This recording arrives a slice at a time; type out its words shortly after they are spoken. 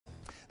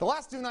The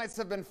last 2 nights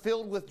have been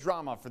filled with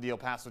drama for the El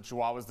Paso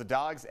Chihuahuas. The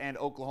Dogs and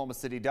Oklahoma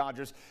City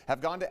Dodgers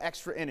have gone to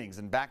extra innings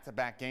in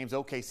back-to-back games.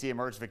 OKC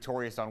emerged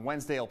victorious on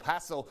Wednesday. El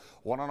Paso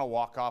won on a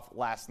walk-off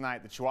last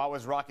night. The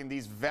Chihuahuas rocking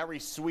these very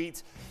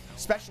sweet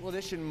special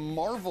edition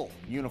Marvel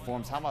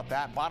uniforms. How about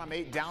that? Bottom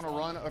 8 down a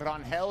run.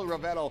 Rangel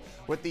Ravelo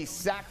with the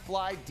sac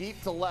fly deep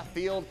to left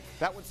field.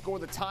 That would score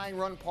the tying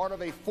run, part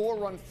of a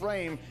 4-run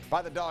frame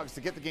by the Dogs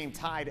to get the game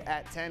tied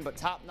at 10. But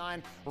top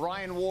 9,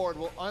 Ryan Ward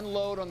will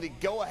unload on the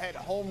go-ahead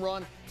home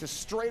run to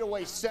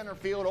straightaway center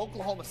field.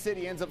 Oklahoma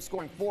City ends up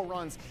scoring 4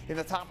 runs in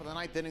the top of the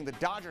 9th inning. The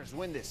Dodgers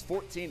win this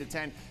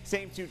 14-10.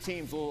 Same 2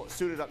 teams will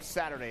suit it up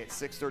Saturday at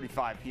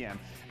 6:35 p.m.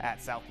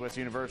 at Southwest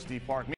University Park.